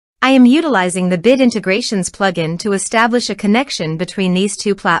I am utilizing the Bit Integrations plugin to establish a connection between these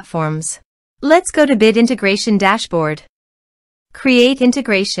two platforms. Let's go to Bit Integration Dashboard. Create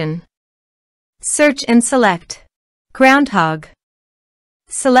integration. Search and select Groundhog.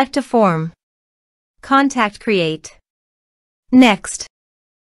 Select a form. Contact create. Next.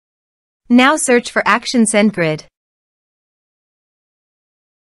 Now search for Action SendGrid.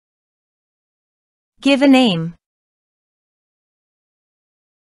 Give a name.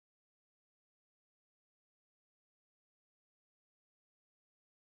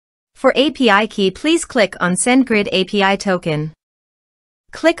 For API key, please click on SendGrid API token.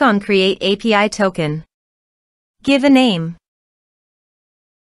 Click on Create API token. Give a name.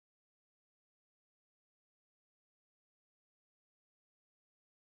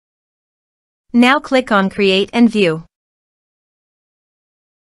 Now click on Create and View.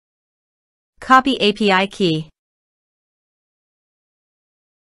 Copy API key.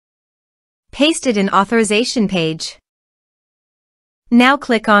 Paste it in authorization page. Now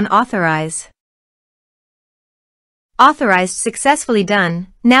click on Authorize. Authorized successfully done.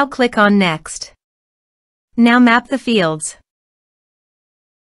 Now click on Next. Now map the fields.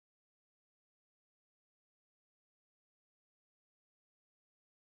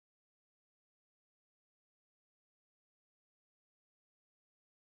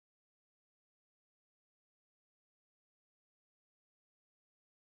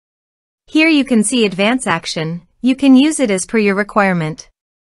 Here you can see Advance Action. You can use it as per your requirement.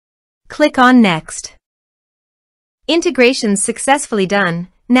 Click on Next. Integrations successfully done.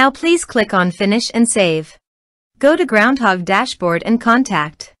 Now please click on Finish and Save. Go to Groundhog Dashboard and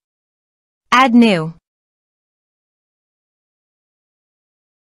Contact. Add New.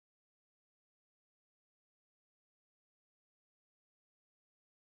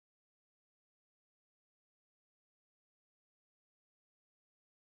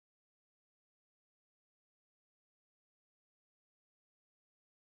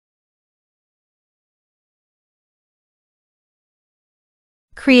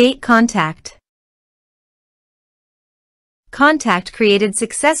 Create contact. Contact created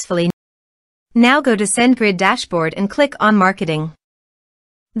successfully. Now go to SendGrid dashboard and click on Marketing.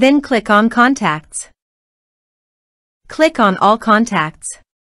 Then click on Contacts. Click on All Contacts.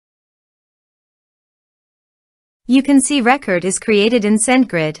 You can see record is created in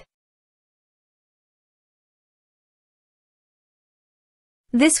SendGrid.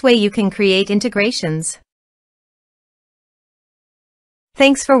 This way you can create integrations.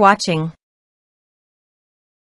 Thanks for watching.